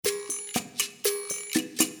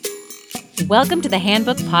Welcome to the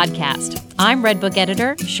Handbook Podcast. I'm Redbook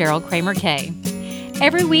editor Cheryl Kramer Kay.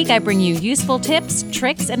 Every week I bring you useful tips,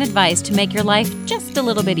 tricks, and advice to make your life just a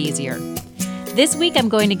little bit easier. This week I'm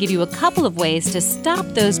going to give you a couple of ways to stop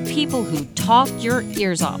those people who talk your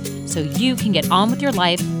ears off so you can get on with your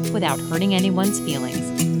life without hurting anyone's feelings.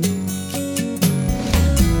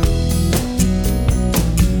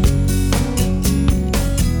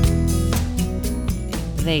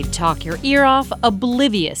 They talk your ear off,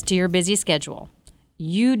 oblivious to your busy schedule.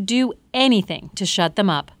 You'd do anything to shut them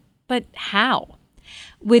up. But how?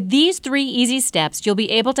 With these 3 easy steps, you'll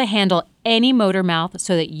be able to handle any motor mouth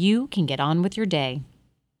so that you can get on with your day.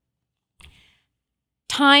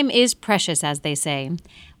 Time is precious, as they say,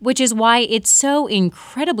 which is why it's so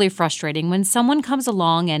incredibly frustrating when someone comes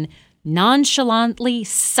along and nonchalantly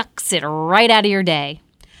sucks it right out of your day.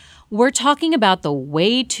 We're talking about the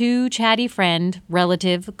way too chatty friend,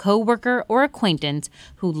 relative, coworker, or acquaintance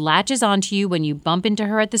who latches onto you when you bump into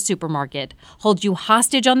her at the supermarket, holds you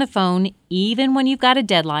hostage on the phone even when you've got a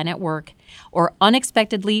deadline at work, or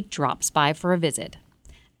unexpectedly drops by for a visit.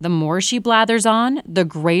 The more she blathers on, the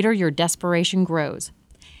greater your desperation grows.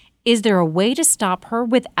 Is there a way to stop her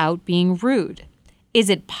without being rude? Is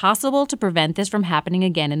it possible to prevent this from happening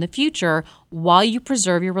again in the future while you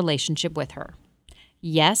preserve your relationship with her?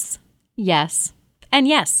 Yes, yes, and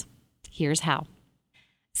yes. Here's how.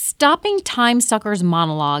 Stopping time suckers'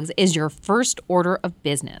 monologues is your first order of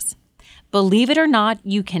business. Believe it or not,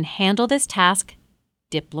 you can handle this task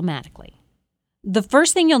diplomatically. The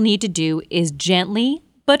first thing you'll need to do is gently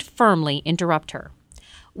but firmly interrupt her.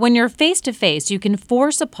 When you're face-to-face, you can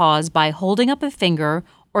force a pause by holding up a finger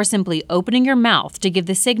or simply opening your mouth to give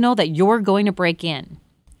the signal that you're going to break in.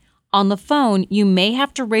 On the phone, you may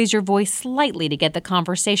have to raise your voice slightly to get the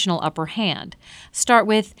conversational upper hand. Start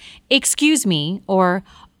with, "Excuse me," or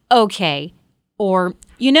 "Okay," or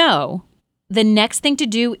 "You know." The next thing to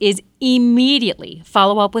do is immediately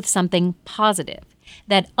follow up with something positive.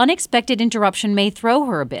 That unexpected interruption may throw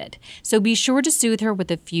her a bit, so be sure to soothe her with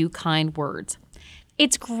a few kind words.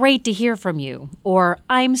 "It's great to hear from you," or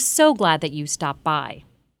 "I'm so glad that you stopped by."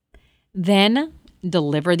 Then,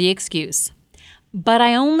 deliver the excuse. "But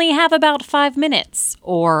I only have about 5 minutes,"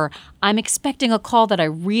 or "I'm expecting a call that I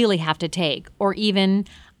really have to take," or even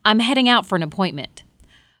 "I'm heading out for an appointment."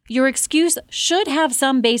 Your excuse should have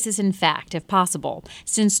some basis in fact, if possible,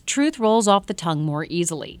 since truth rolls off the tongue more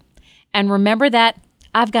easily. And remember that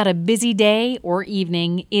 "I've got a busy day" or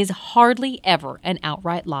evening is hardly ever an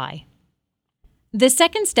outright lie. The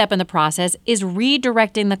second step in the process is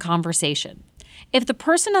redirecting the conversation. If the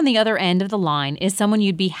person on the other end of the line is someone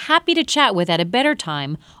you'd be happy to chat with at a better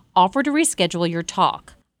time, offer to reschedule your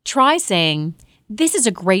talk. Try saying, "This is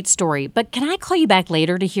a great story, but can I call you back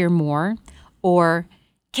later to hear more?" Or,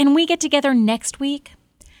 "Can we get together next week?"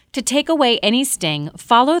 To take away any sting,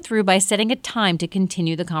 follow through by setting a time to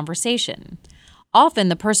continue the conversation. Often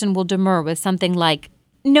the person will demur with something like,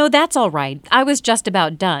 "No, that's all right. I was just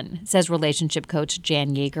about done," says relationship coach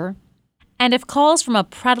Jan Yeager. And if calls from a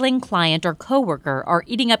prattling client or coworker are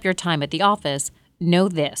eating up your time at the office, know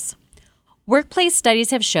this. Workplace studies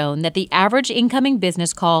have shown that the average incoming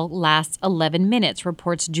business call lasts 11 minutes,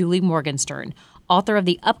 reports Julie Morgenstern, author of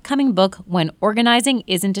the upcoming book, When Organizing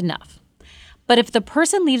Isn't Enough. But if the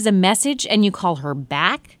person leaves a message and you call her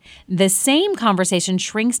back, the same conversation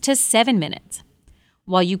shrinks to 7 minutes.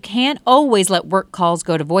 While you can't always let work calls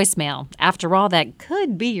go to voicemail, after all, that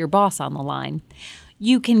could be your boss on the line,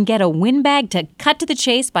 you can get a windbag to cut to the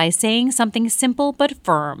chase by saying something simple but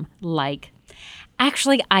firm, like,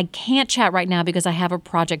 "Actually, I can't chat right now because I have a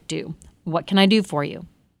project due. What can I do for you?"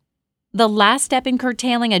 The last step in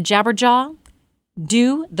curtailing a jabberjaw?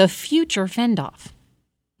 Do the future fend-off.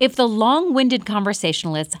 If the long-winded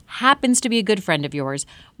conversationalist happens to be a good friend of yours,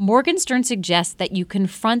 Morgenstern suggests that you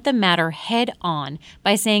confront the matter head-on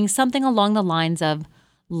by saying something along the lines of,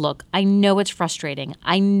 "Look, I know it's frustrating.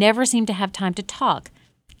 I never seem to have time to talk.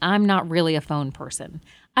 I'm not really a phone person.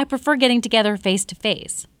 I prefer getting together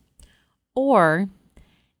face-to-face." Or,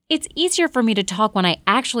 "It's easier for me to talk when I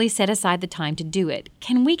actually set aside the time to do it.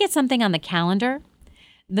 Can we get something on the calendar?"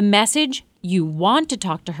 The message: you want to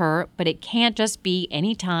talk to her, but it can't just be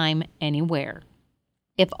anytime, anywhere.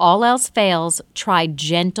 If all else fails, try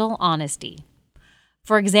gentle honesty.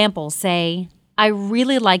 For example, say, "I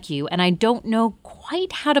really like you, and I don't know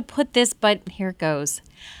quite how to put this, but here it goes.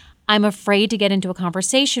 I'm afraid to get into a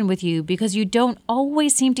conversation with you because you don't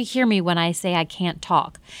always seem to hear me when I say I can't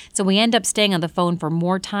talk, so we end up staying on the phone for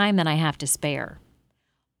more time than I have to spare."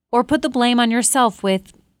 Or put the blame on yourself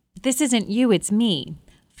with, "This isn't you, it's me,"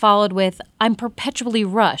 followed with, "I'm perpetually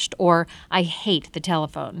rushed," or "I hate the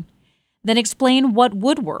telephone." Then explain what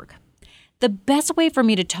would work. The best way for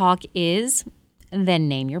me to talk is, then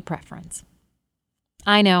name your preference.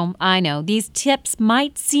 I know, these tips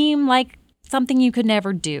might seem like something you could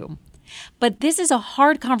never do. But this is a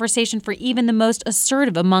hard conversation for even the most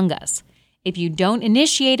assertive among us. If you don't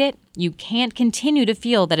initiate it, you can't continue to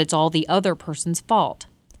feel that it's all the other person's fault.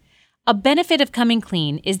 A benefit of coming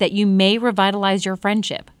clean is that you may revitalize your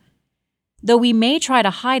friendship. Though we may try to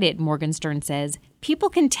hide it, Morgenstern says, people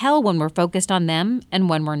can tell when we're focused on them and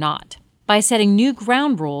when we're not. By setting new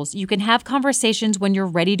ground rules, you can have conversations when you're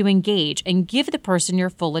ready to engage and give the person your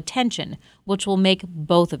full attention, which will make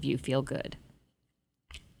both of you feel good.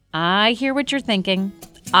 I hear what you're thinking.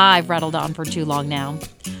 I've rattled on for too long now.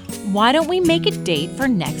 Why don't we make a date for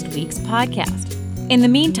next week's podcast? In the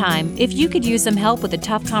meantime, if you could use some help with a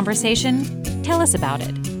tough conversation, tell us about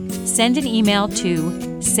it. Send an email to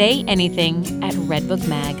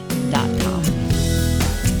sayanything@redbookmag.com.